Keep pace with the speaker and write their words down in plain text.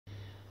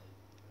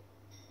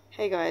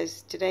Hey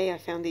guys, today I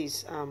found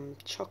these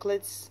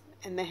chocolates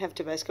and they have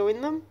Tabasco in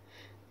them.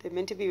 They're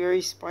meant to be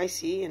very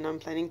spicy and I'm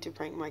planning to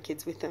prank my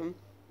kids with them,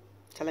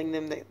 telling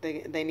them that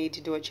they need to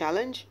do a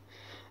challenge.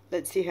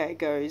 Let's see how it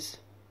goes.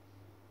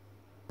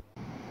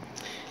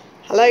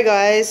 Hello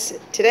guys,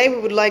 today we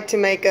would like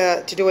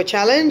to do a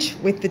challenge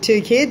with the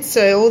two kids.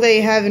 So all they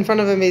have in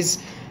front of them is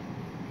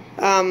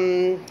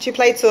 2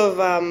 plates of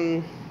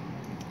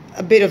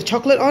a bit of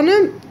chocolate on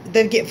them.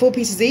 They get 4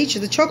 pieces each.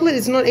 The chocolate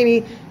is not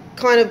any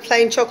kind of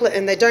plain chocolate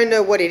and they don't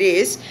know what it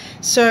is.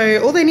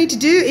 So all they need to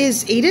do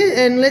is eat it,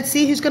 and let's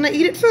see who's going to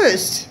eat it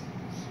first.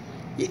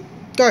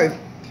 Go.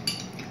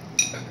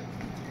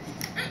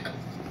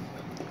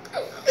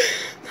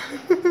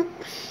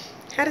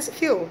 How does it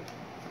feel?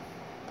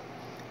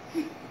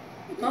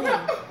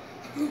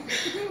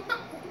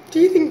 Do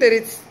you think that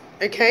it's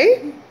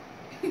okay?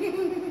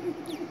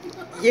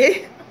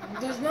 Yeah?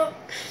 There's no...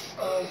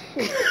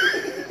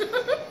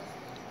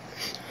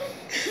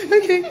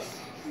 Okay,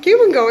 keep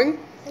on going.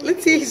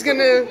 Let's see if he's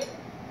gonna...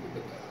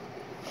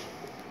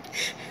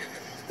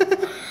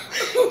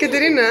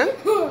 Katerina,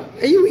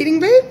 are you eating,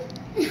 babe?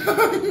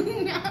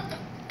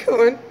 Come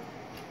on.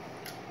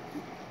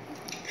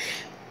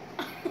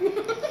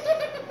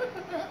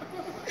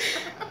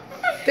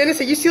 Dennis,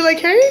 are you still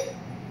okay?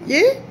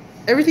 Yeah?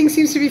 Everything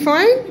seems to be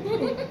fine?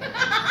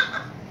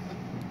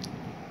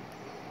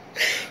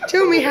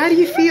 Tell me, how do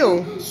you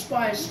feel?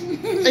 Spice.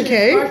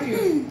 Okay.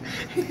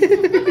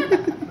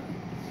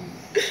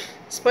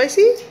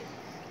 Spicy?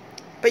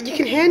 But you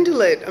can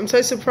handle it. I'm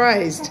so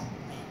surprised.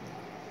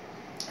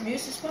 I'm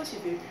used to spicy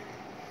food.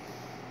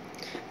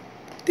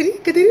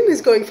 Katerina's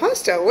going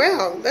faster.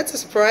 Wow, that's a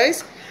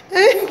surprise.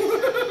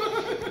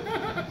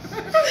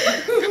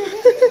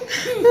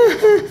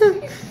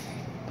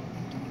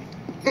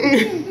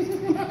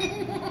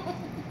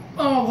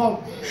 Oh,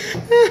 wow.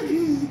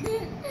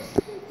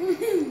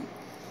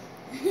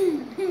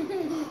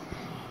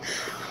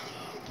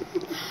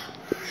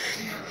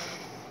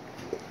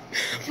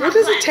 What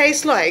does it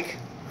taste like?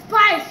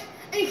 Spice!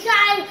 It's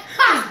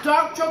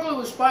dark chocolate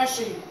with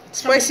spicy.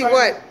 Spicy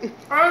what?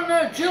 I don't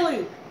know,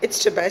 chili. It's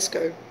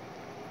Tabasco.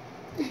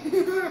 I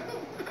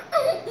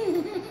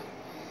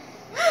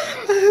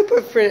hope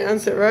I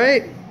pronounced it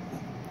right.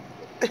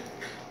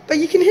 But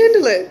you can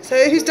handle it.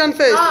 So who's done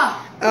first?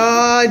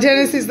 Oh,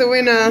 Dennis is the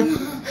winner.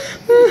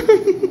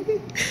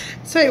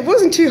 So it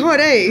wasn't too hot,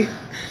 eh?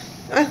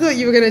 I thought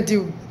you weren't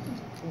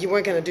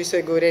going to do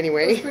so good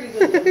anyway. It was pretty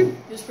good. It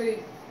was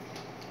pretty...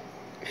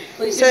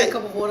 Please give me a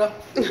cup of water.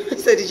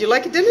 So did you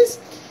like it, Dennis?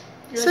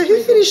 Yeah, so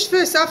who finished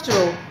first after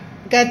all?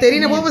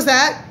 Katerina, what was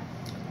that?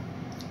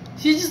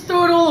 She just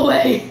threw it all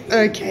away.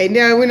 Okay,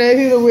 now we know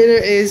who the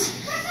winner is.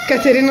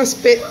 Katerina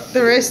spit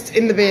the rest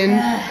in the bin.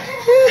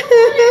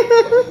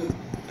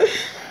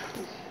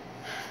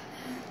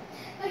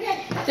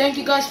 Okay. Thank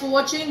you guys for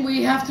watching.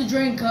 We have to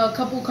drink a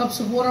couple cups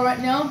of water right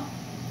now.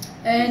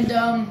 And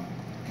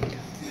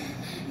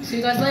see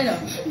you guys later.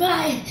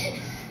 Bye.